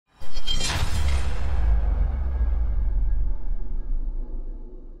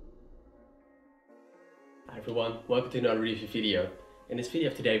everyone, welcome to another review video. In this video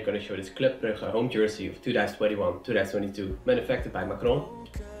of today I'm going to show this Club Brugge home jersey of 2021-2022 manufactured by Macron.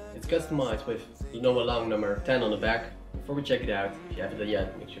 It's customized with the Noa Lang number 10 on the back. Before we check it out, if you haven't done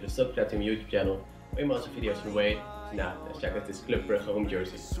yet, make sure to subscribe to my YouTube channel. Way more awesome videos on the way. So now, let's check out this Club Brugge home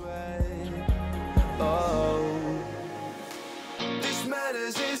jersey. This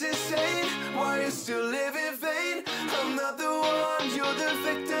matters is insane. Why you still live in vain? I'm not the one, you're the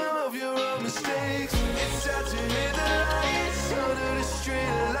victim of your own mistakes. It's time to hit the lights under the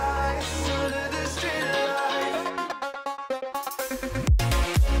street lights, under the street lights.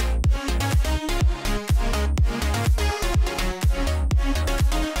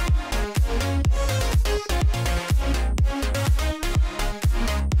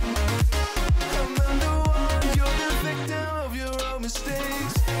 I'm not the one, you're the victim of your own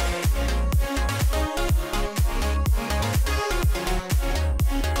mistakes.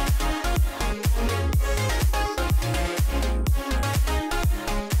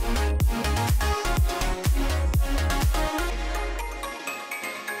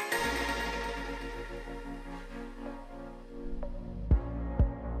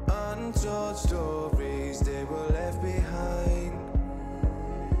 Untold stories, they were left behind.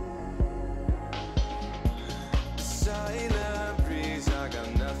 Silent breeze, I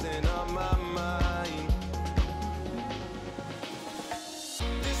got nothing on my mind.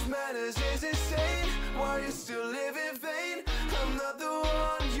 This matters is insane. Why you still live in vain? I'm not the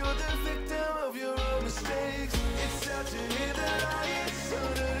one, you're the victim of your own mistakes. It's time to hit the lights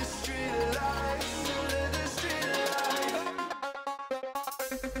under the street lights, under the street lights.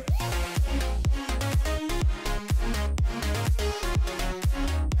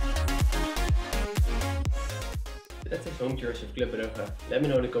 That's the home jersey of Club Brugge. Let me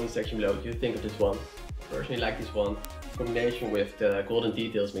know in the comment section below what you think of this one. Personally, I like this one. The combination with the golden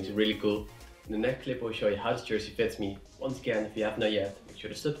details makes it really cool. In the next clip I will show you how this jersey fits me. Once again, if you have not yet, make sure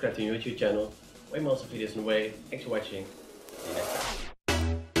to subscribe to my YouTube channel. Way more awesome videos on the way. Thanks for watching. See you next time.